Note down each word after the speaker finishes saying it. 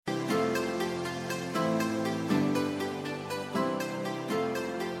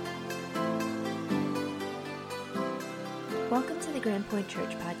to the Grand Point Church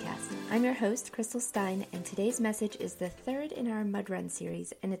podcast. I'm your host, Crystal Stein, and today's message is the third in our Mud Run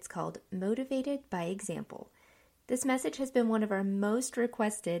series, and it's called Motivated by Example. This message has been one of our most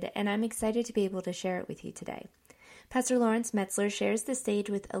requested, and I'm excited to be able to share it with you today. Pastor Lawrence Metzler shares the stage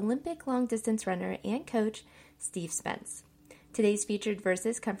with Olympic long-distance runner and coach Steve Spence. Today's featured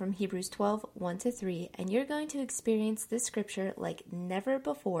verses come from Hebrews 12, 1-3, and you're going to experience this scripture like never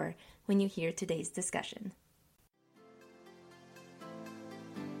before when you hear today's discussion.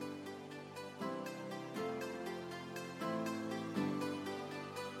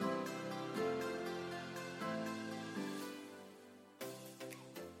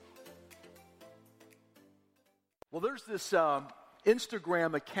 Well, there's this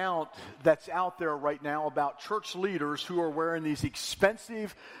Instagram account that's out there right now about church leaders who are wearing these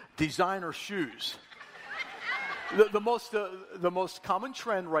expensive designer shoes. The most common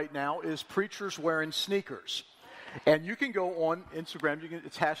trend right now is preachers wearing sneakers. And you can go on Instagram,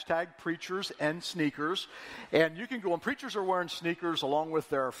 it's hashtag preachers and sneakers. And you can go on, preachers are wearing sneakers along with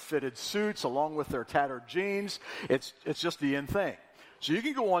their fitted suits, along with their tattered jeans. It's just the in thing. So you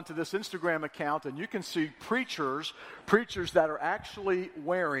can go onto this Instagram account and you can see preachers that are actually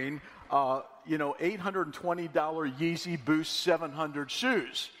wearing, $820 Yeezy Boost 700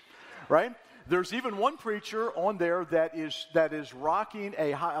 shoes, right? There's even one preacher on there that is rocking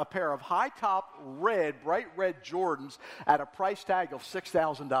a pair of high top bright red Jordans at a price tag of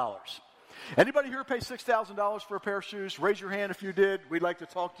 $6,000. Anybody here pay $6,000 for a pair of shoes? Raise your hand if you did. We'd like to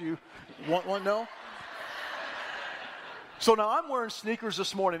talk to you. Want no? So now I'm wearing sneakers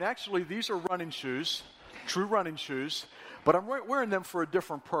this morning. Actually, these are running shoes, true running shoes, but I'm wearing them for a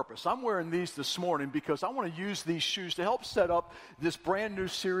different purpose. I'm wearing these this morning because I want to use these shoes to help set up this brand new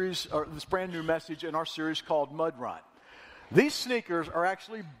series, or this brand new message in our series called Mud Run. These sneakers are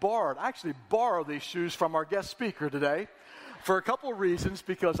actually borrowed. I actually borrowed these shoes from our guest speaker today for a couple of reasons,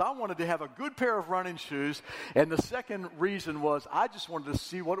 because I wanted to have a good pair of running shoes, and the second reason was I just wanted to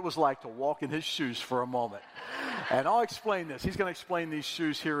see what it was like to walk in his shoes for a moment. And I'll explain this. He's going to explain these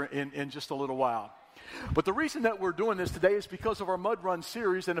shoes here in just a little while. But the reason that we're doing this today is because of our Mud Run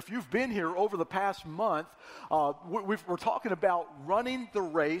series, and if you've been here over the past month, we're talking about running the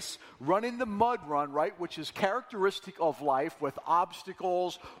race, running the mud run, right, which is characteristic of life with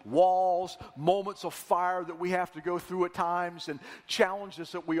obstacles, walls, moments of fire that we have to go through at times, and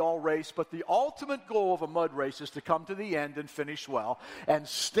challenges that we all race. But the ultimate goal of a mud race is to come to the end and finish well, and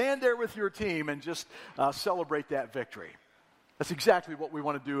stand there with your team and just celebrate that victory. That's exactly what we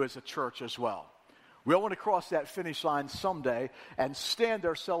want to do as a church as well. We all want to cross that finish line someday and stand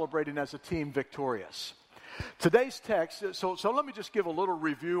there celebrating as a team victorious. Today's text, so let me just give a little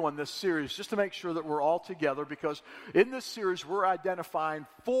review on this series just to make sure that we're all together, because in this series we're identifying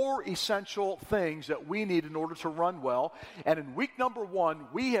 4 essential things that we need in order to run well. And in week number 1,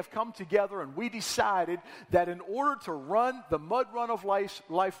 we have come together and we decided that in order to run the mud run of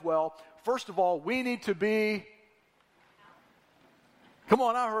life well, first of all, we need to be, come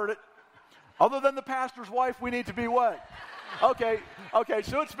on, I heard it. Other than the pastor's wife, we need to be what? Okay,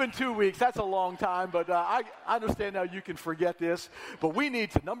 so it's been 2 weeks. That's a long time, but I understand now you can forget this. But we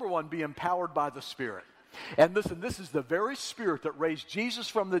need to, number 1, be empowered by the Spirit. And listen, this is the very Spirit that raised Jesus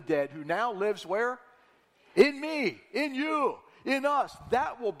from the dead, who now lives where? In me, in you, in us.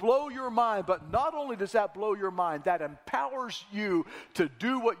 That will blow your mind. But not only does that blow your mind, that empowers you to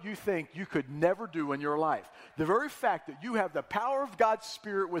do what you think you could never do in your life. The very fact that you have the power of God's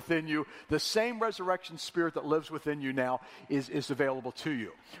Spirit within you, the same resurrection Spirit that lives within you now, is available to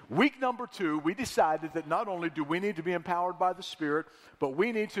you. Week number 2, we decided that not only do we need to be empowered by the Spirit, but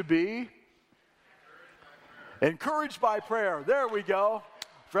we need to be encouraged by prayer. There we go.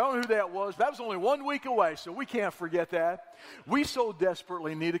 I don't know who that was only 1 week away, so we can't forget that. We so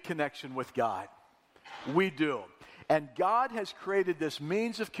desperately need a connection with God. We do. And God has created this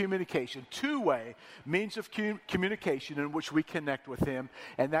means of communication, 2-way means of communication in which we connect with Him,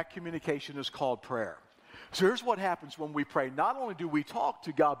 and that communication is called prayer. So here's what happens when we pray. Not only do we talk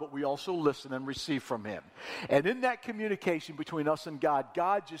to God, but we also listen and receive from Him. And in that communication between us and God,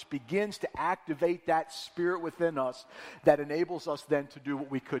 God just begins to activate that Spirit within us that enables us then to do what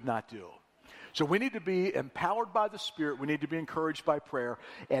we could not do. So we need to be empowered by the Spirit. We need to be encouraged by prayer.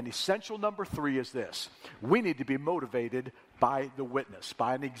 And essential number 3 is this. We need to be motivated by the witness,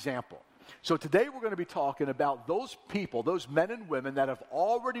 by an example. So today we're going to be talking about those people, those men and women that have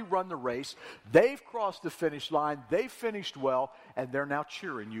already run the race. They've crossed the finish line. They've finished well, and they're now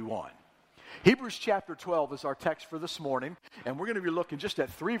cheering you on. Hebrews chapter 12 is our text for this morning, and we're going to be looking just at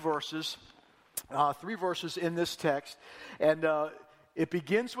 3 verses in this text. And it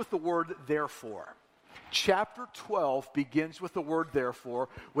begins with the word therefore. Chapter 12 begins with the word therefore,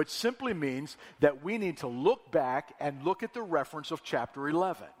 which simply means that we need to look back and look at the reference of chapter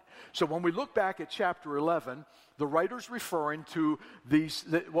 11. So when we look back at chapter 11, the writer's referring to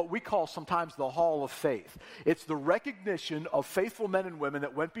what we call sometimes the hall of faith. It's the recognition of faithful men and women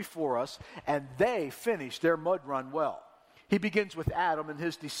that went before us, and they finished their mud run well. He begins with Adam and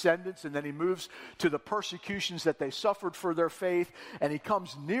his descendants, and then he moves to the persecutions that they suffered for their faith, and he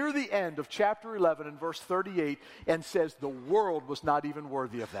comes near the end of chapter 11 in verse 38 and says, the world was not even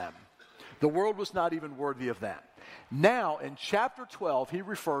worthy of them. The world was not even worthy of them. Now, in chapter 12, he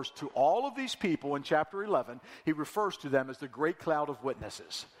refers to all of these people. In chapter 11, he refers to them as the great cloud of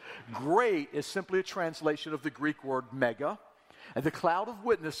witnesses. Great is simply a translation of the Greek word mega. And the cloud of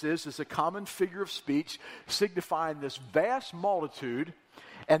witnesses is a common figure of speech signifying this vast multitude.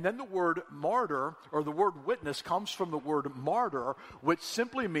 And then the word martyr, or the word witness, comes from the word martyr, which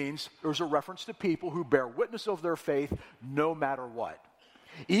simply means there's a reference to people who bear witness of their faith no matter what.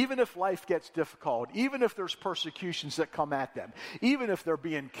 Even if life gets difficult, even if there's persecutions that come at them, even if they're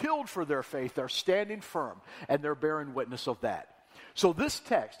being killed for their faith, they're standing firm and they're bearing witness of that. So this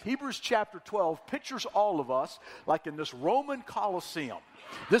text, Hebrews chapter 12, pictures all of us like in this Roman Colosseum,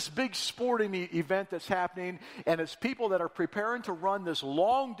 this big sporting event that's happening, and it's people that are preparing to run this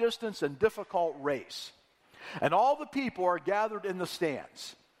long distance and difficult race. And all the people are gathered in the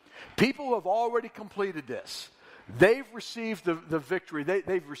stands. People who have already completed this. They've received the victory.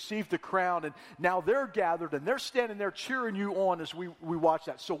 They've received the crown, and now they're gathered, and they're standing there cheering you on as we watch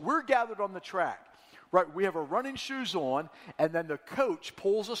that. So we're gathered on the track. Right, we have our running shoes on, and then the coach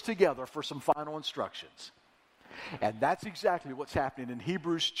pulls us together for some final instructions. And that's exactly what's happening in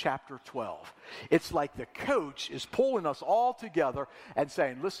Hebrews chapter 12. It's like the coach is pulling us all together and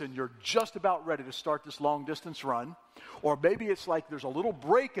saying, listen, you're just about ready to start this long distance run. Or maybe it's like there's a little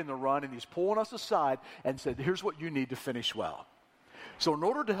break in the run, and he's pulling us aside and said, here's what you need to finish well. So in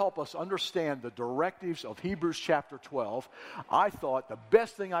order to help us understand the directives of Hebrews chapter 12, I thought the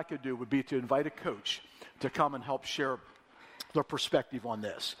best thing I could do would be to invite a coach to come and help share their perspective on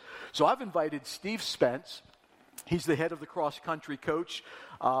this. So I've invited Steve Spence. He's the head of the cross-country coach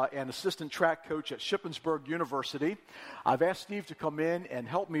and assistant track coach at Shippensburg University. I've asked Steve to come in and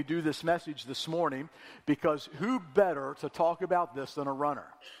help me do this message this morning because who better to talk about this than a runner?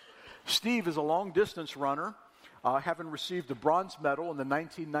 Steve is a long-distance runner. Having received a bronze medal in the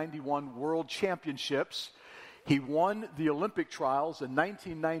 1991 World Championships. He won the Olympic trials in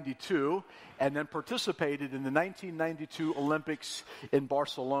 1992 and then participated in the 1992 Olympics in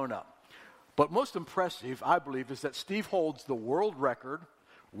Barcelona. But most impressive, I believe, is that Steve holds the world record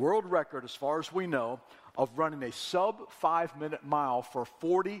as far as we know, of running a sub-5-minute mile for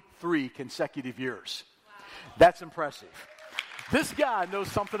 43 consecutive years. Wow. That's impressive. This guy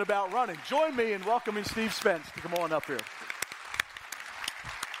knows something about running. Join me in welcoming Steve Spence to come on up here.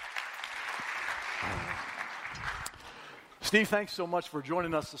 Steve, thanks so much for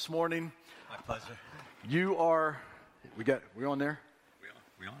joining us this morning. My pleasure. We on there?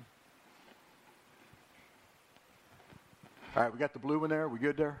 We on. All right, we got the blue one there. We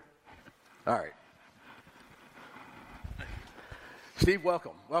good there? All right. Steve,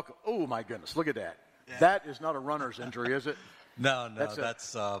 welcome. Oh, my goodness, look at that. Yeah. That is not a runner's injury, is it? No,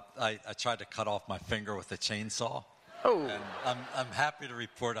 that's I tried to cut off my finger with a chainsaw. Oh. And I'm happy to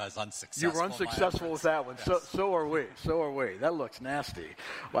report I was unsuccessful. You were unsuccessful with that one. Yes. So are we. That looks nasty.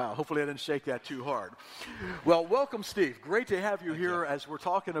 Wow, hopefully I didn't shake that too hard. Well, welcome, Steve. Great to have you here as we're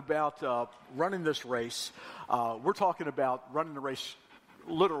talking about running this race. We're talking about running the race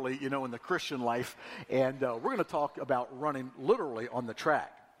literally, in the Christian life. And we're going to talk about running literally on the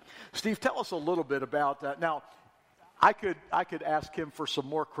track. Steve, tell us a little bit about that. Now, I could ask him for some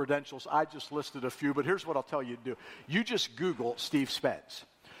more credentials. I just listed a few, but here's what I'll tell you to do. You just Google Steve Spence.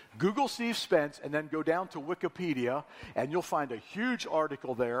 Google Steve Spence and then go down to Wikipedia, and you'll find a huge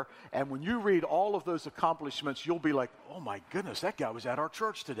article there. And when you read all of those accomplishments, you'll be like, oh, my goodness, that guy was at our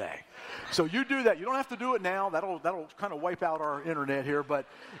church today. So you do that. You don't have to do it now. That'll kind of wipe out our internet here, but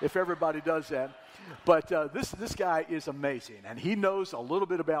if everybody does that. But this guy is amazing, and he knows a little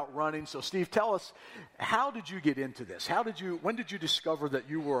bit about running. So, Steve, tell us, how did you get into this? When did you discover that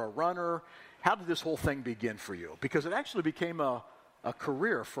you were a runner? How did this whole thing begin for you? Because it actually became a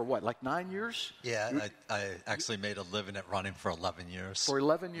career for what, like 9 years? Yeah, I actually made a living at running for 11 years. For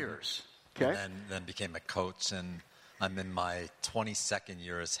 11 years, okay. And then became a coach, and I'm in my 22nd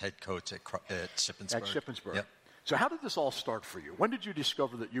year as head coach at Shippensburg. At Shippensburg. Yep. So how did this all start for you? When did you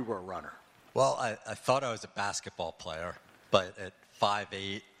discover that you were a runner? Well, I thought I was a basketball player, but at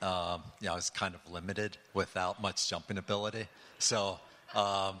 5'8", I was kind of limited without much jumping ability. So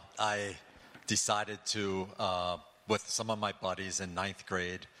I decided to, with some of my buddies in ninth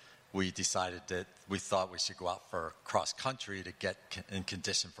grade, we decided that we thought we should go out for cross country to get in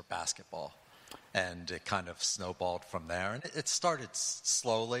condition for basketball. And it kind of snowballed from there. And it started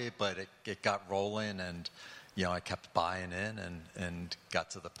slowly, but it got rolling, and I kept buying in and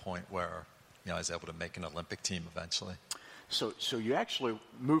got to the point where I was able to make an Olympic team eventually. So you actually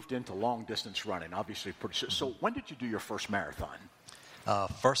moved into long distance running, obviously pretty soon. So when did you do your first marathon?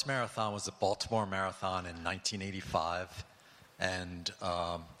 First marathon was the Baltimore Marathon in 1985, and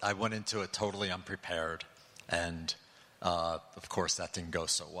I went into it totally unprepared, and of course that didn't go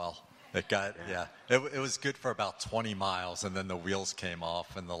so well. It was good for about 20 miles, and then the wheels came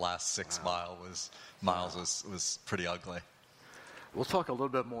off, and the last 6 miles was pretty ugly. We'll talk a little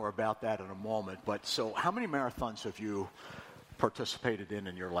bit more about that in a moment. But so how many marathons have you participated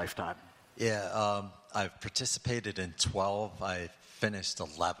in your lifetime? Yeah, I've participated in 12. I finished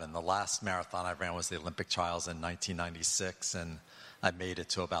 11. The last marathon I ran was the Olympic trials in 1996, and I made it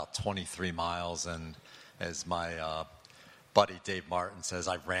to about 23 miles. And as my buddy Dave Martin says,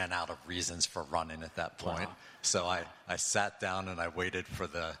 I ran out of reasons for running at that point. Wow. So I sat down and I waited for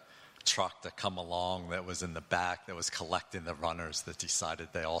the truck to come along that was in the back that was collecting the runners that decided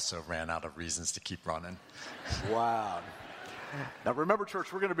they also ran out of reasons to keep running. Wow. Now remember,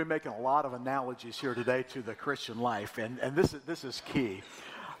 church, we're going to be making a lot of analogies here today to the Christian life, and this is key.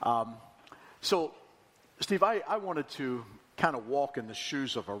 So, Steve, I wanted to kind of walk in the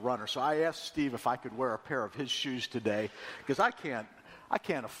shoes of a runner. So I asked Steve if I could wear a pair of his shoes today, because I can't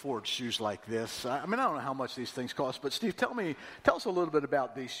afford shoes like this. I don't know how much these things cost, but Steve, tell us a little bit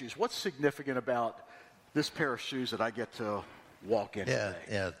about these shoes. What's significant about this pair of shoes that I get to walk in today?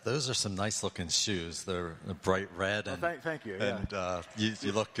 Yeah, those are some nice looking shoes. They're bright red, and thank you. Yeah. And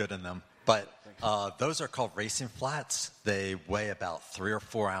you look good in them. But those are called racing flats. They weigh about 3 or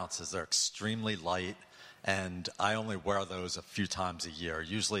 4 ounces. They're extremely light. And I only wear those a few times a year,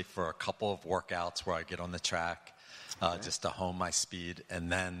 usually for a couple of workouts where I get on the track, just to hone my speed,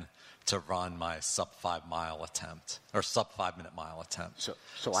 and then to run my sub 5 mile attempt, or sub 5 minute mile attempt. So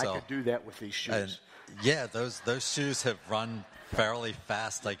I could do that with these shoes. Yeah, those shoes have run fairly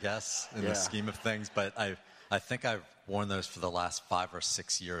fast, I guess, in the scheme of things. But I think I've worn those for the last 5 or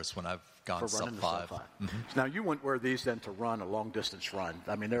 6 years when I've gone sub 5. Mm-hmm. So now you wouldn't wear these then to run a long distance run.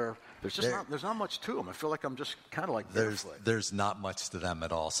 I mean, there's not much to them. I feel like I'm just kind of like barefoot. There's not much to them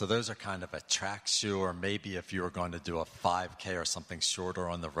at all. So those are kind of a track shoe, or maybe if you were going to do a 5K or something shorter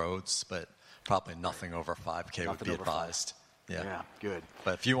on the roads, but probably nothing over 5K would be advised. Yeah, good.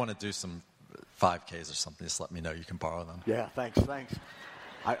 But if you want to do some 5Ks or something, just let me know. You can borrow them. Yeah, thanks.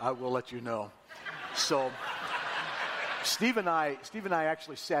 I will let you know. So Steve and I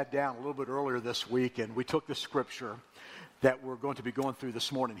actually sat down a little bit earlier this week, and we took the scripture that we're going to be going through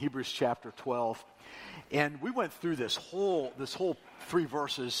this morning, Hebrews chapter 12, and we went through this whole 3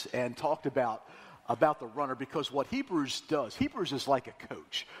 verses and talked about the runner, because what Hebrews is like a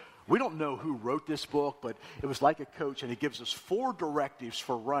coach. We don't know who wrote this book, but it was like a coach, and he gives us 4 directives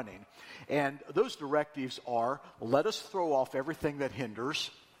for running. And those directives are: let us throw off everything that hinders.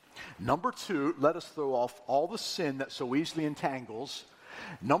 Number 2, let us throw off all the sin that so easily entangles.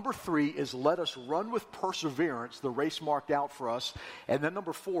 Number 3 is let us run with perseverance the race marked out for us. And then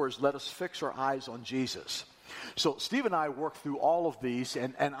number 4 is let us fix our eyes on Jesus. So Steve and I worked through all of these,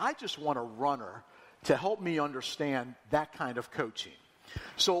 and I just want a runner to help me understand that kind of coaching.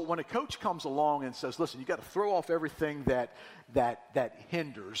 So when a coach comes along and says, listen, you got to throw off everything that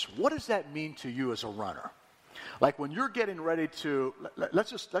hinders, what does that mean to you as a runner? Like when you're getting ready to,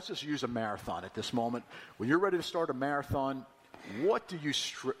 let's just use a marathon at this moment. When you're ready to start a marathon, what do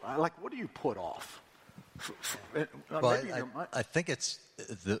you put off? I think it's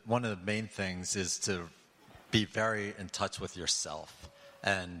one of the main things is to be very in touch with yourself,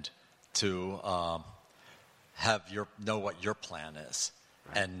 and to know what your plan is,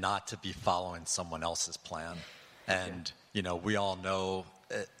 right, and not to be following someone else's plan. And we all know,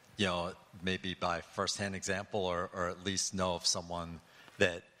 maybe by firsthand example, or at least know of someone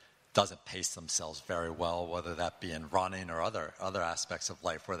that doesn't pace themselves very well, whether that be in running or other aspects of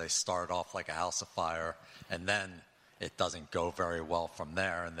life, where they start off like a house of fire and then it doesn't go very well from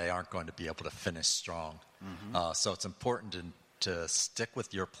there, and they aren't going to be able to finish strong. Mm-hmm. So it's important to stick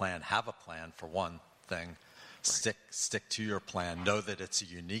with your plan, have a plan for one thing, right, stick to your plan, know that it's a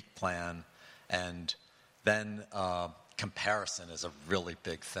unique plan, and then comparison is a really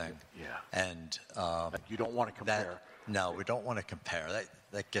big thing. Yeah. And you don't want to compare. No, we don't want to compare.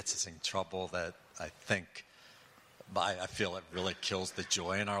 That gets us in trouble. That I feel it really kills the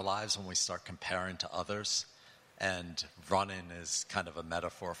joy in our lives when we start comparing to others. And running is kind of a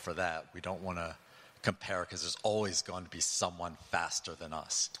metaphor for that. We don't want to compare because there's always going to be someone faster than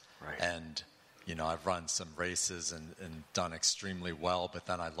us. Right. And, I've run some races and done extremely well, but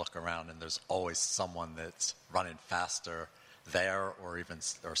then I look around and there's always someone that's running faster there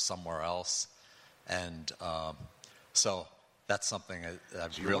or somewhere else. And so that's something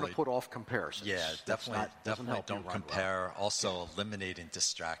I've So you really want to put off comparisons. Yeah, definitely help you don't run compare. well. Also, eliminating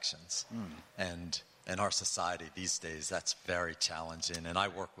distractions. And in our society these days, that's very challenging. And I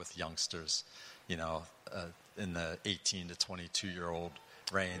work with youngsters, in the 18 to 22-year-old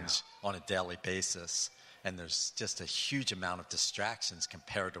range on a daily basis. And there's just a huge amount of distractions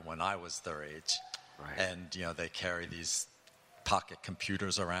compared to when I was their age. Right. And, they carry these pocket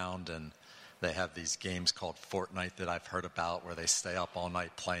computers around, and they have these games called Fortnite that I've heard about where they stay up all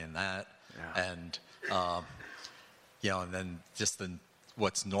night playing that. Yeah. And, and then just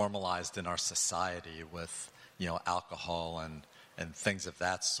what's normalized in our society with, alcohol and things of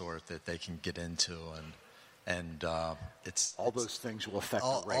that sort that they can get into. And it's all those things will affect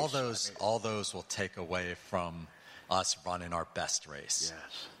the race. All those will take away from us running our best race.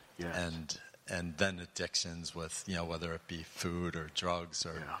 Yes. And then addictions with, whether it be food or drugs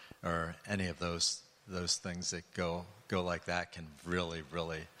or any of those things that go like that can really,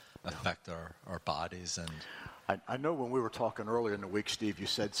 really affect our bodies. And I know when we were talking earlier in the week, Steve, you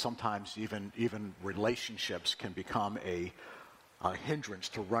said sometimes even relationships can become a hindrance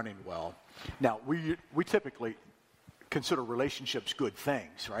to running well. Now, we typically consider relationships good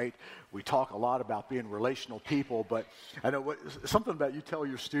things, right? We talk a lot about being relational people, but I know something about you tell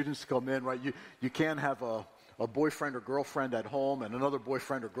your students to come in, right? You can't have a boyfriend or girlfriend at home and another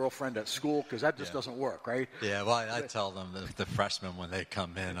boyfriend or girlfriend at school because that just doesn't work, right? Yeah, well, I tell them, the freshmen, when they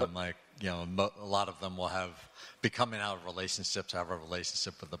come in, I'm like, a lot of them will be coming out of relationships, have a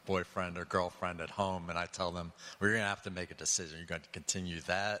relationship with a boyfriend or girlfriend at home, and I tell them, well, you're going to have to make a decision. You're going to continue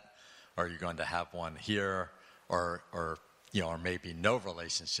that, or you're going to have one here, or maybe no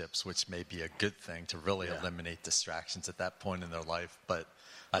relationships, which may be a good thing to really eliminate distractions at that point in their life. But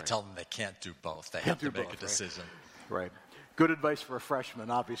I tell them they can't do both. They have to make a decision. Right. Good advice for a freshman,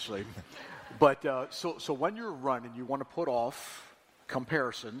 obviously. But so when you're running, you want to put off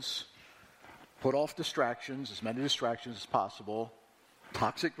comparisons, put off distractions, as many distractions as possible.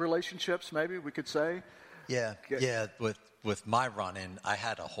 Toxic relationships, maybe we could say. Yeah. With my running, I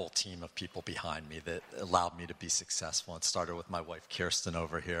had a whole team of people behind me that allowed me to be successful. It started with my wife, Kirsten,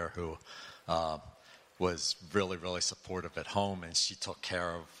 over here, who was really, really supportive at home, and she took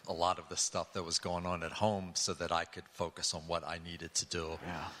care of a lot of the stuff that was going on at home so that I could focus on what I needed to do.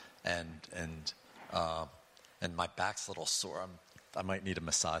 Yeah. And my back's a little sore. I might need a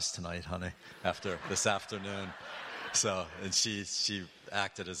massage tonight, honey, after this afternoon. So, and she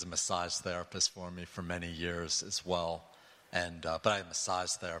acted as a massage therapist for me for many years as well. And but I had a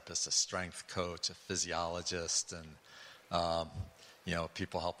massage therapist, a strength coach, a physiologist, and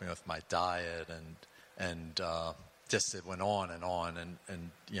people helping with my diet, and just it went on,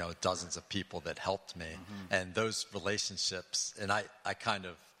 and dozens of people that helped me. Mm-hmm. And those relationships, and I kind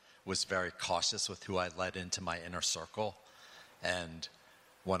of was very cautious with who I let into my inner circle. And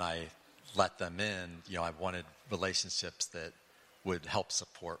when I let them in, I wanted relationships that would help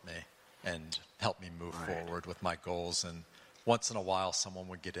support me and help me move forward with my goals. And once in a while, someone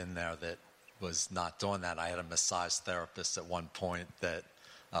would get in there that was not doing that. I had a massage therapist at one point that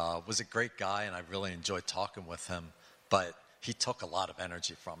was a great guy, and I really enjoyed talking with him, but he took a lot of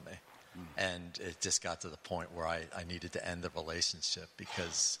energy from me. And it just got to the point where I needed to end the relationship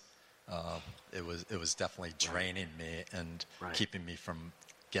because it was definitely draining me and keeping me from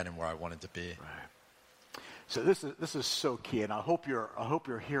getting where I wanted to be. Right. So this is so key, and I hope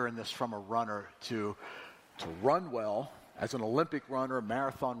you're hearing this from a runner to run well as an Olympic runner,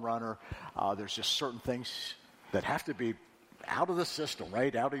 marathon runner. There's just certain things that have to be out of the system,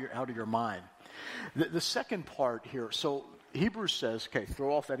 right? Out of your mind. The second part here. So Hebrews says, okay,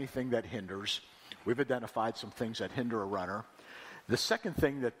 throw off anything that hinders. We've identified some things that hinder a runner. The second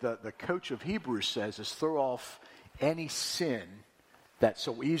thing that the coach of Hebrews says is throw off any sin that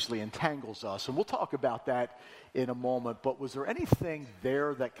so easily entangles us. And we'll talk about that in a moment. But was there anything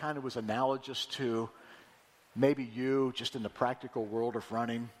there that kind of was analogous to maybe you just in the practical world of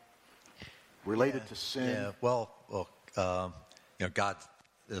running related to sin? Yeah, well, God,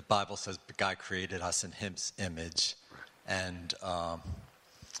 the Bible says God created us in His image, and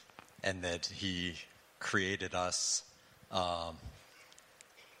that He created us,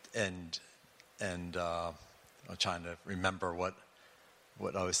 and I'm trying to remember what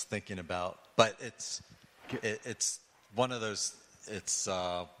I was thinking about, but it's one of those. It's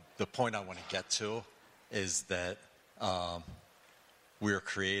the point I want to get to is that we were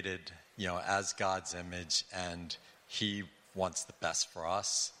created, as God's image, and He wants the best for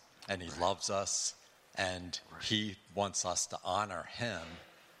us, and He loves us, and He wants us to honor Him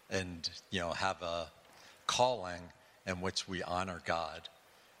and, have a calling in which we honor God.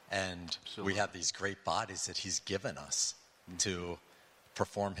 And we have these great bodies that He's given us to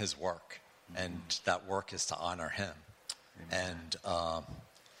perform His work, and that work is to honor Him. And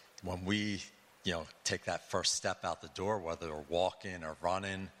when we, take that first step out the door, whether we're walking or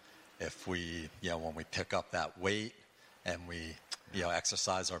running, if we, when we pick up that weight and we,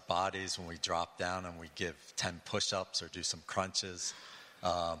 exercise our bodies, when we drop down and we give 10 push-ups or do some crunches,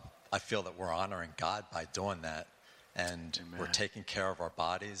 I feel that we're honoring God by doing that. And we're taking care of our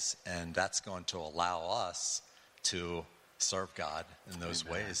bodies, and that's going to allow us to serve God in those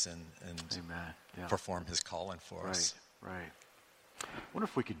ways and perform His calling for us. Right. I wonder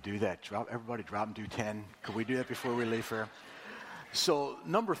if we could do that. Everybody drop and do 10. Could we do that before we leave here? So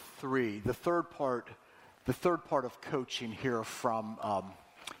number 3, the third part of coaching here from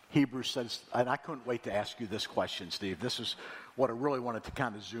Hebrews says, and I couldn't wait to ask you this question, Steve. This is what I really wanted to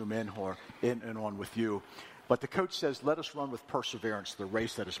kind of zoom in on with you. But the coach says, let us run with perseverance the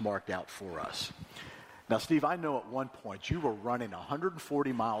race that is marked out for us. Now, Steve, I know at one point you were running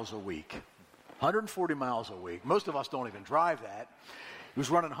 140 miles a week. 140 miles a week. Most of us don't even drive that. He was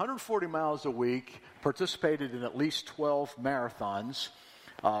running 140 miles a week, participated in at least 12 marathons,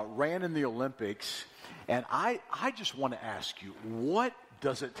 ran in the Olympics. And I just want to ask you, what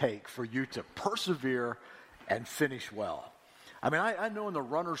does it take for you to persevere and finish well? I mean, I know in the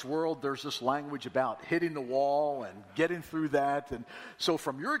runner's world, there's this language about hitting the wall and getting through that. And so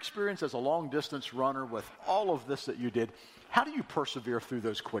from your experience as a long-distance runner with all of this that you did, how do you persevere through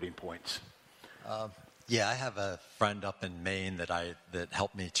those quitting points? I have a friend up in Maine that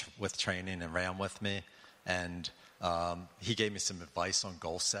helped me with training and ran with me. And he gave me some advice on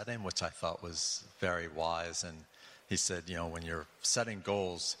goal setting, which I thought was very wise. And he said, when you're setting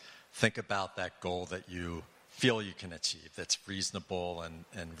goals, think about that goal that you feel you can achieve, that's reasonable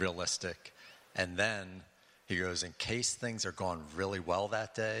and realistic. And then he goes, in case things are going really well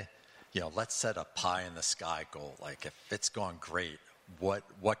that day, let's set a pie in the sky goal. Like if it's going great,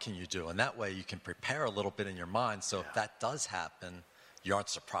 what can you do? And that way you can prepare a little bit in your mind, so if that does happen, you aren't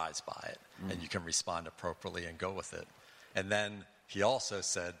surprised by it, and you can respond appropriately and go with it. And then he also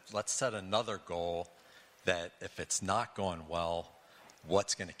said, let's set another goal that if it's not going well,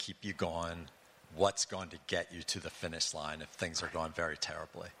 what's going to keep you going? What's going to get you to the finish line if things are going very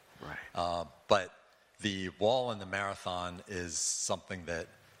terribly? Right. But the wall in the marathon is something that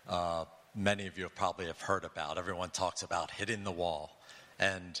many of you probably have heard about. Everyone talks about hitting the wall.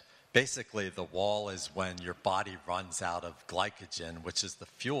 And basically the wall is when your body runs out of glycogen, which is the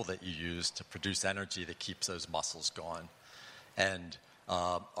fuel that you use to produce energy that keeps those muscles going. And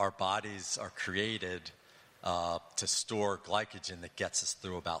our bodies are created to store glycogen that gets us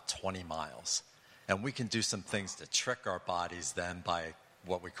through about 20 miles. And we can do some things to trick our bodies then by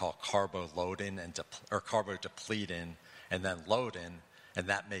what we call carbo loading or carbo depleting and then loading, and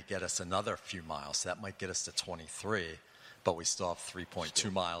that may get us another few miles. So that might get us to 23, but we still have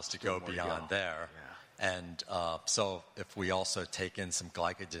 3.2 miles to go beyond there. Yeah. And so if we also take in some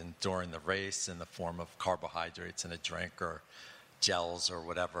glycogen during the race in the form of carbohydrates in a drink or gels or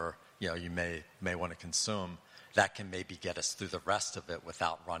whatever you may want to consume, that can maybe get us through the rest of it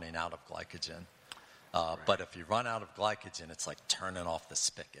without running out of glycogen. But if you run out of glycogen, it's like turning off the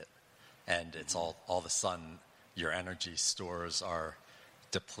spigot. And it's all of a sudden, your energy stores are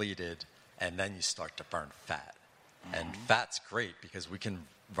depleted, and then you start to burn fat. And fat's great because we can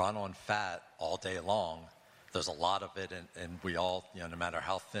run on fat all day long. There's a lot of it, and we all, no matter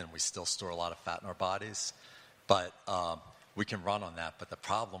how thin, we still store a lot of fat in our bodies. But we can run on that. But the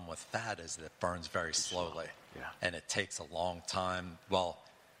problem with fat is that it burns very slowly. Yeah. And it takes a long time. Well,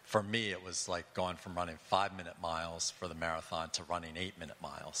 for me, it was like going from running 5-minute miles for the marathon to running 8-minute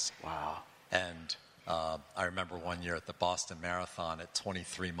miles. Wow. And I remember one year at the Boston Marathon at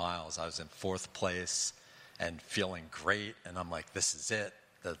 23 miles, I was in 4th place and feeling great. And I'm like, this is it.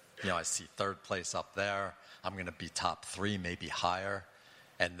 I see 3rd place up there. I'm going to be top 3, maybe higher.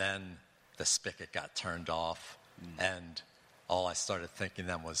 And then the spigot got turned off. And all I started thinking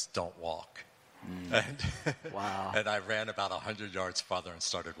then was, don't walk. Wow. And I ran about 100 yards farther and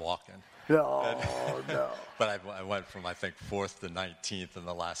started walking. No. But I went from, I think, 4th to 19th in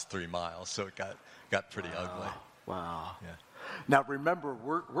the last 3 miles, so it got pretty ugly. Wow. Yeah. Now, remember,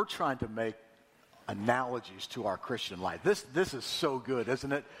 we're trying to make analogies to our Christian life. This is so good,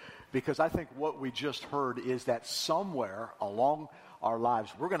 isn't it? Because I think what we just heard is that somewhere along our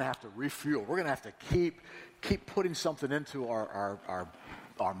lives, we're going to have to refuel. We're going to have to keep putting something into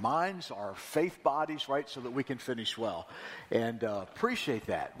our minds, our faith bodies, right, so that we can finish well. And appreciate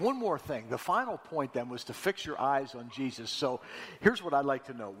that. One more thing. The final point then was to fix your eyes on Jesus. So here's what I'd like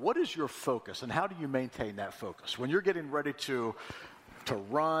to know. What is your focus, and how do you maintain that focus? When you're getting ready to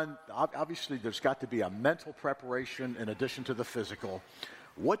run, obviously there's got to be a mental preparation in addition to the physical.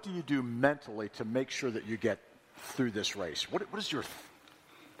 What do you do mentally to make sure that you get through this race? What is your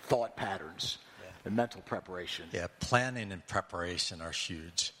thought patterns? And mental preparation. Yeah, planning and preparation are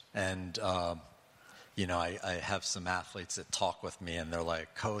huge. And, I have some athletes that talk with me, and they're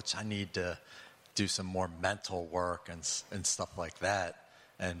like, Coach, I need to do some more mental work and stuff like that,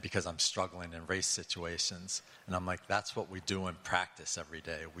 and because I'm struggling in race situations. And I'm like, that's what we do in practice every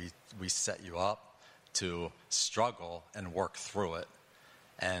day. We set you up to struggle and work through it.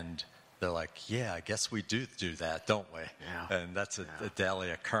 And they're like, yeah, I guess we do that, don't we? Yeah. And that's a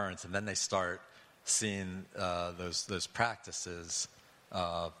daily occurrence. And then they start seeing those practices,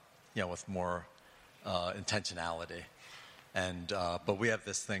 with more intentionality, but we have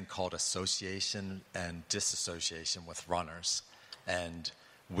this thing called association and disassociation with runners, and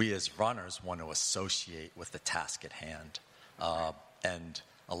we as runners want to associate with the task at hand, and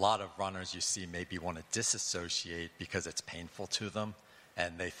a lot of runners you see maybe want to disassociate because it's painful to them,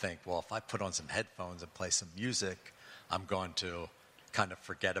 and they think, well, if I put on some headphones and play some music, I'm going to kind of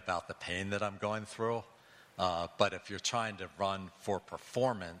forget about the pain that I'm going through. But if you're trying to run for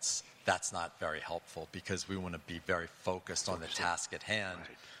performance, that's not very helpful, because we want to be very focused on the task at hand,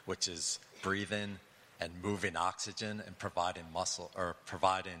 right, which is breathing and moving oxygen and providing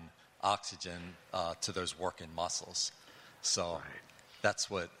oxygen to those working muscles. So right, that's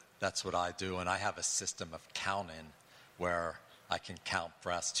what I do, and I have a system of counting where I can count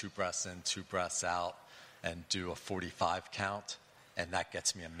breaths, 2 breaths in, 2 breaths out, and do a 45 count. And that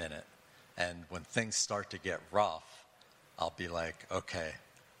gets me a minute. And when things start to get rough, I'll be like, okay,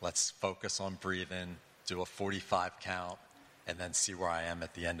 let's focus on breathing, do a 45 count, and then see where I am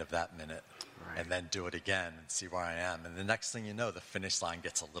at the end of that minute. Right. And then do it again and see where I am. And the next thing you know, the finish line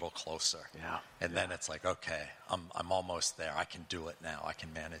gets a little closer. Yeah. And then it's like, okay, I'm almost there. I can do it now. I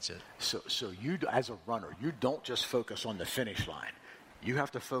can manage it. So you, as a runner, you don't just focus on the finish line. You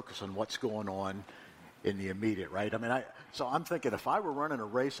have to focus on what's going on in the immediate, right? I mean, so I'm thinking, if I were running a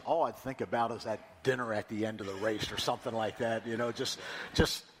race, all I'd think about is that dinner at the end of the race or something like that,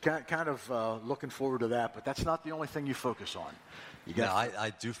 just kind of looking forward to that. But that's not the only thing you focus on.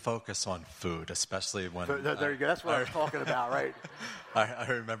 I do focus on food, especially when... There you go. That's what I was talking about, right? I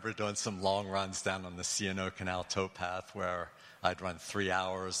remember doing some long runs down on the C&O Canal towpath where I'd run 3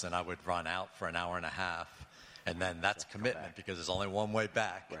 hours and I would run out for an hour and a half. And then that's commitment, because there's only one way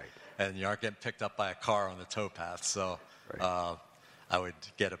back. Right. And you aren't getting picked up by a car on the towpath. So right, I would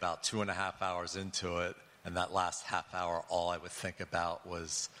get about 2.5 hours into it, and that last half hour, all I would think about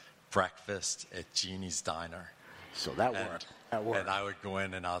was breakfast at Jeannie's Diner. So that worked. And I would go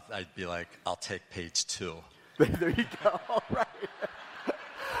in and I'd be like, I'll take page 2. There you go. All right.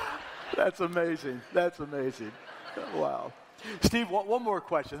 That's amazing. Wow. Steve, one more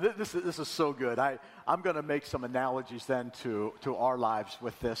question. This is so good. I'm going to make some analogies then to our lives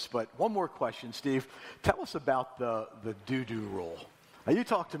with this, but one more question, Steve. Tell us about the do-do rule. Now, you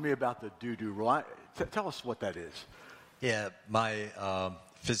talked to me about the do-do rule. Tell us what that is. Yeah, my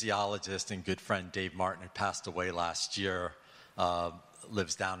physiologist and good friend Dave Martin, who passed away last year,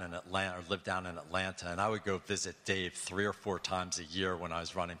 lived down in Atlanta, and I would go visit Dave 3 or 4 times a year when I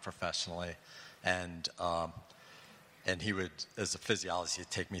was running professionally, and he would, as a physiologist, he'd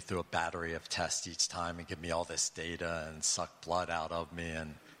take me through a battery of tests each time and give me all this data and suck blood out of me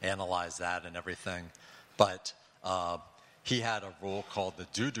and analyze that and everything. But he had a rule called the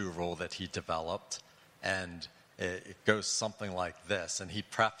do-do rule that he developed, and it goes something like this. And he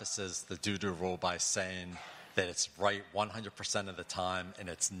prefaces the do-do rule by saying that it's right 100% of the time and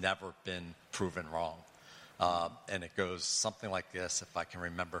it's never been proven wrong. And it goes something like this, if I can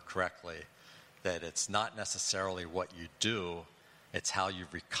remember correctly, that it's not necessarily what you do, it's how you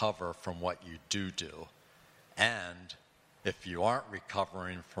recover from what you do. And if you aren't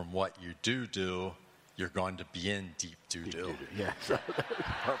recovering from what you do, you're going to be in deep do-do. Yes, perfect.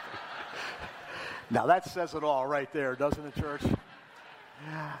 Now that says it all right there, doesn't it, church?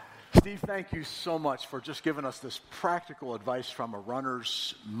 Steve, thank you so much for just giving us this practical advice from a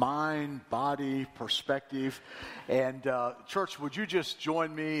runner's mind, body, perspective. And church, would you just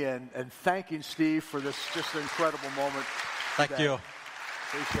join me in thanking Steve for this just incredible moment? Thank you.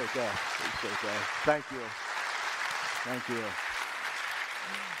 Appreciate that. Thank you.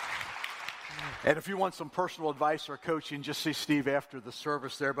 And if you want some personal advice or coaching, just see Steve after the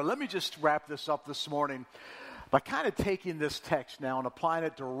service there. But let me just wrap this up this morning by kind of taking this text now and applying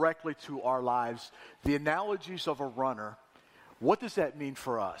it directly to our lives. The analogies of a runner, what does that mean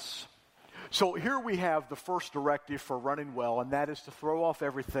for us? So here we have the first directive for running well, and that is to throw off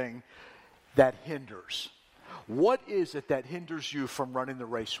everything that hinders. What is it that hinders you from running the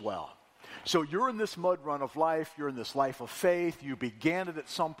race well? So you're in this mud run of life, you're in this life of faith, you began it at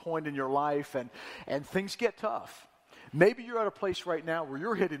some point in your life, and things get tough. Maybe you're at a place right now where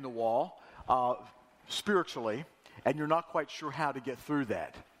you're hitting the wall spiritually, and you're not quite sure how to get through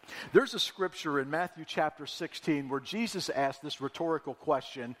that. There's a scripture in Matthew chapter 16 where Jesus asked this rhetorical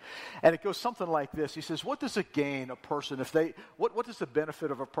question, and it goes something like this. He says, what does it gain a person if they, what is the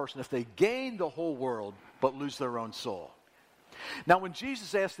benefit of a person if they gain the whole world but lose their own soul? Now, when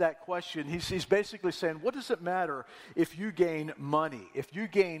Jesus asked that question, he's basically saying, what does it matter if you gain money, if you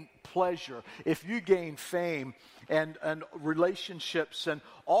gain pleasure, if you gain fame and relationships and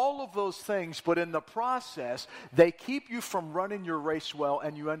all of those things, but in the process, they keep you from running your race well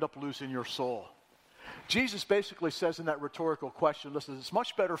and you end up losing your soul. Jesus basically says in that rhetorical question, listen, it's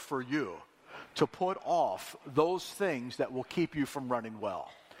much better for you to put off those things that will keep you from running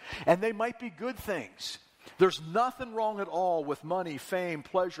well. And they might be good things. There's nothing wrong at all with money, fame,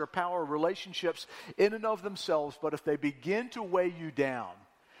 pleasure, power, relationships in and of themselves, but if they begin to weigh you down,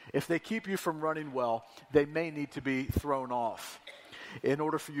 if they keep you from running well, they may need to be thrown off in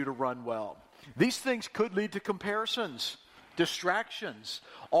order for you to run well. These things could lead to comparisons, distractions,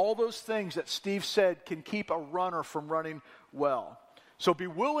 all those things that Steve said can keep a runner from running well. So be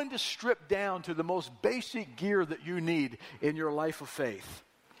willing to strip down to the most basic gear that you need in your life of faith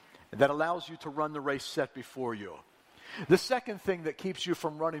that allows you to run the race set before you. The second thing that keeps you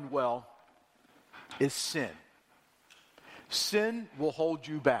from running well is sin. Sin will hold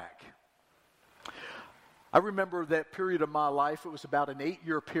you back. I remember that period of my life. It was about an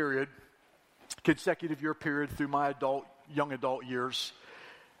 8-year period, consecutive year period through my young adult years,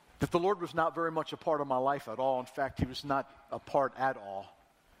 that the Lord was not very much a part of my life at all. In fact, He was not a part at all.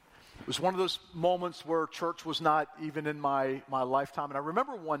 It was one of those moments where church was not even in my lifetime. And I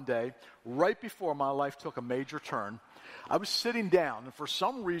remember one day, right before my life took a major turn, I was sitting down, and for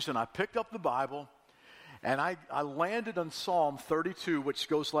some reason I picked up the Bible, and I landed on Psalm 32, which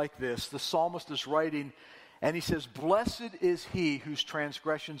goes like this. The psalmist is writing, and he says, "Blessed is he whose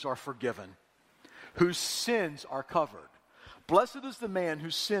transgressions are forgiven, whose sins are covered. Blessed is the man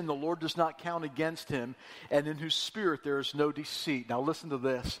whose sin the Lord does not count against him, and in whose spirit there is no deceit." Now listen to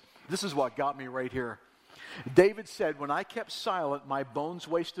this. This is what got me right here. David said, "When I kept silent, my bones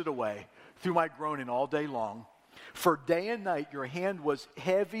wasted away through my groaning all day long. For day and night your hand was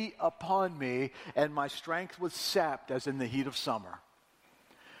heavy upon me, and my strength was sapped as in the heat of summer."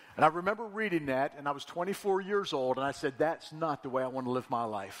 And I remember reading that, and I was 24 years old, and I said, that's not the way I want to live my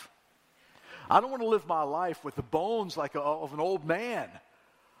life. I don't want to live my life with the bones of an old man.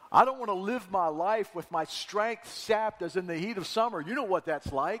 I don't want to live my life with my strength sapped as in the heat of summer. You know what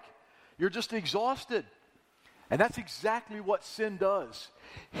that's like. You're just exhausted. And that's exactly what sin does.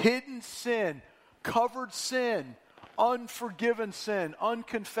 Hidden sin, covered sin, unforgiven sin,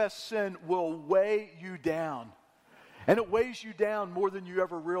 unconfessed sin will weigh you down. And it weighs you down more than you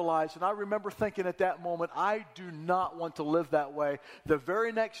ever realize. And I remember thinking at that moment, I do not want to live that way. The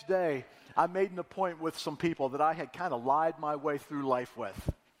very next day, I made an appointment with some people that I had kind of lied my way through life with.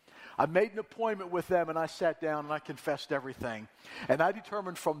 I made an appointment with them, and I sat down and I confessed everything. And I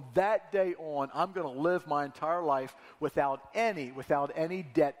determined from that day on, I'm going to live my entire life without any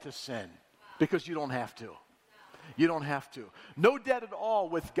debt to sin. Because you don't have to. You don't have to. No debt at all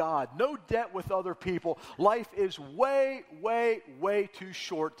with God. No debt with other people. Life is way, way, way too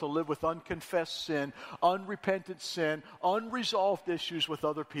short to live with unconfessed sin, unrepentant sin, unresolved issues with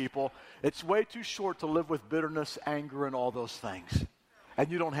other people. It's way too short to live with bitterness, anger, and all those things. And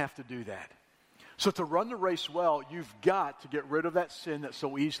you don't have to do that. So to run the race well, you've got to get rid of that sin that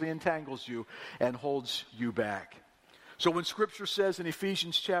so easily entangles you and holds you back. So when Scripture says in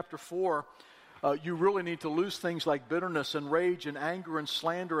Ephesians chapter 4, you really need to lose things like bitterness and rage and anger and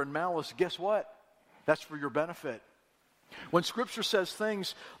slander and malice, guess what? That's for your benefit. When Scripture says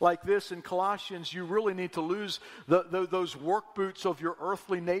things like this in Colossians, you really need to lose those work boots of your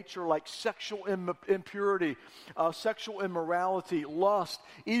earthly nature like sexual impurity, sexual immorality, lust,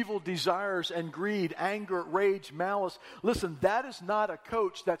 evil desires and greed, anger, rage, malice. Listen, that is not a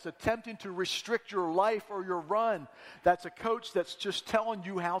coach that's attempting to restrict your life or your run. That's a coach that's just telling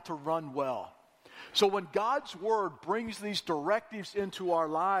you how to run well. So when God's word brings these directives into our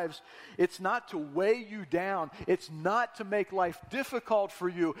lives, it's not to weigh you down. It's not to make life difficult for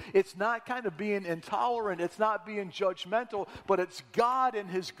you. It's not kind of being intolerant. It's not being judgmental, but it's God in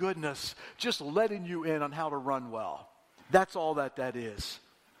his goodness just letting you in on how to run well. That's all that is.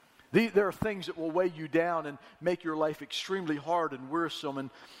 There are things that will weigh you down and make your life extremely hard and wearisome. And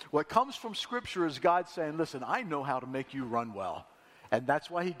what comes from Scripture is God saying, listen, I know how to make you run well. And that's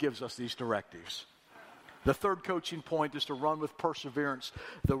why he gives us these directives. The third coaching point is to run with perseverance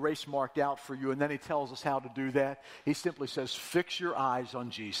the race marked out for you. And then he tells us how to do that. He simply says, fix your eyes on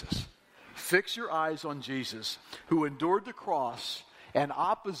Jesus. Fix your eyes on Jesus, who endured the cross and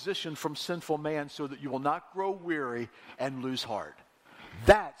opposition from sinful man so that you will not grow weary and lose heart.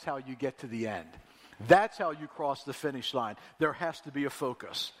 That's how you get to the end. That's how you cross the finish line. There has to be a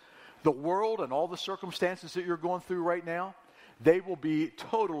focus. The world and all the circumstances that you're going through right now, they will be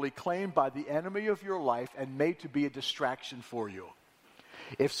totally claimed by the enemy of your life and made to be a distraction for you.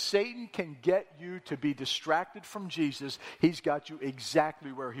 If Satan can get you to be distracted from Jesus, he's got you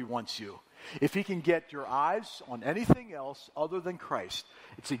exactly where he wants you. If he can get your eyes on anything else other than Christ,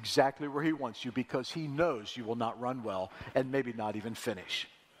 it's exactly where he wants you, because he knows you will not run well and maybe not even finish.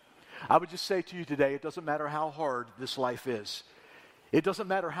 I would just say to you today, it doesn't matter how hard this life is. It doesn't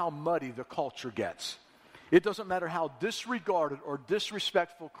matter how muddy the culture gets. It doesn't matter how disregarded or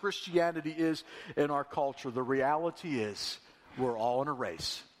disrespectful Christianity is in our culture. The reality is we're all in a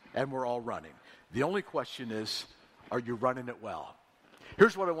race and we're all running. The only question is, are you running it well?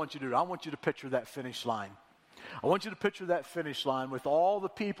 Here's what I want you to do. I want you to picture that finish line. I want you to picture that finish line with all the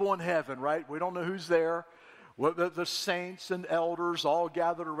people in heaven, right? We don't know who's there. The saints and elders all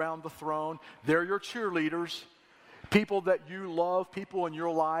gathered around the throne. They're your cheerleaders. People that you love, people in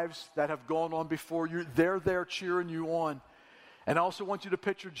your lives that have gone on before you, they're there cheering you on. And I also want you to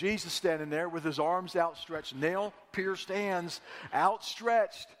picture Jesus standing there with his arms outstretched, nail-pierced hands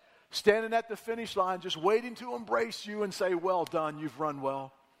outstretched, standing at the finish line, just waiting to embrace you and say, well done, you've run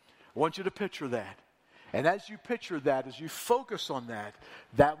well. I want you to picture that. And as you picture that, as you focus on that,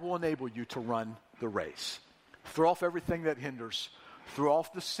 that will enable you to run the race. Throw off everything that hinders. Throw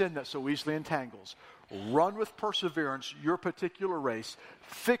off the sin that so easily entangles. Run with perseverance your particular race.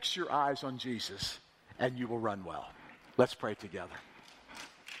 Fix your eyes on Jesus, and you will run well. Let's pray together.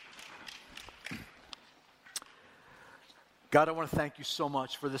 God, I want to thank you so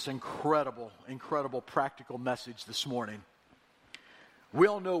much for this incredible, incredible practical message this morning. We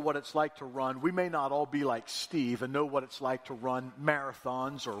all know what it's like to run. We may not all be like Steve and know what it's like to run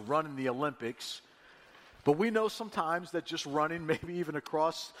marathons or run in the Olympics. But we know sometimes that just running, maybe even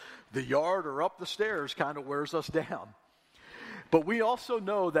across the yard or up the stairs, kind of wears us down. But we also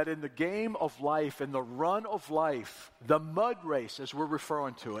know that in the game of life, in the run of life, the mud race, as we're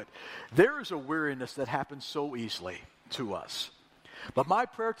referring to it, there is a weariness that happens so easily to us. But my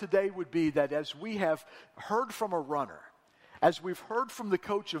prayer today would be that as we have heard from a runner, as we've heard from the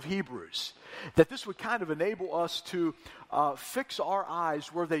coach of Hebrews, that this would kind of enable us to fix our eyes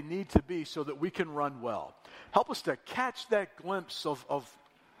where they need to be so that we can run well. Help us to catch that glimpse of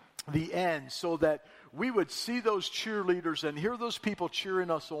the end so that we would see those cheerleaders and hear those people cheering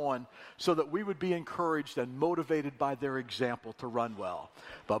us on so that we would be encouraged and motivated by their example to run well.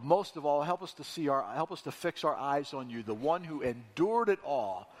 But most of all, help us to fix our eyes on you, the one who endured it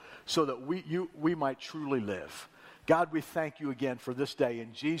all so that we might truly live. God, we thank you again for this day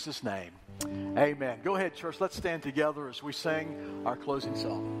in Jesus' name. Amen. Go ahead, church. Let's stand together as we sing our closing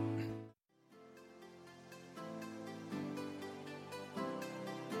song.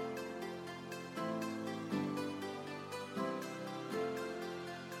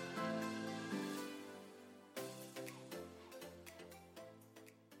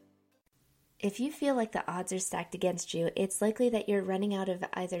 If you feel like the odds are stacked against you, it's likely that you're running out of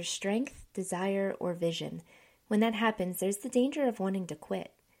either strength, desire, or vision. When that happens, there's the danger of wanting to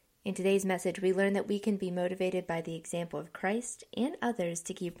quit. In today's message, we learn that we can be motivated by the example of Christ and others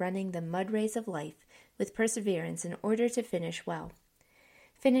to keep running the mud race of life with perseverance in order to finish well.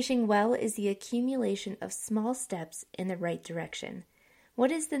 Finishing well is the accumulation of small steps in the right direction.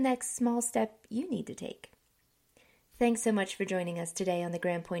 What is the next small step you need to take? Thanks so much for joining us today on the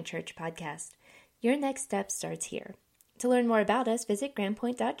Grand Point Church podcast. Your next step starts here. To learn more about us, visit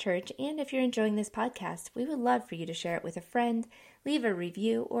grandpoint.church, and if you're enjoying this podcast, we would love for you to share it with a friend, leave a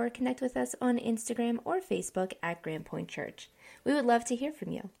review, or connect with us on Instagram or Facebook at Grand Point Church. We would love to hear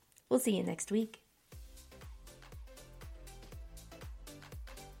from you. We'll see you next week.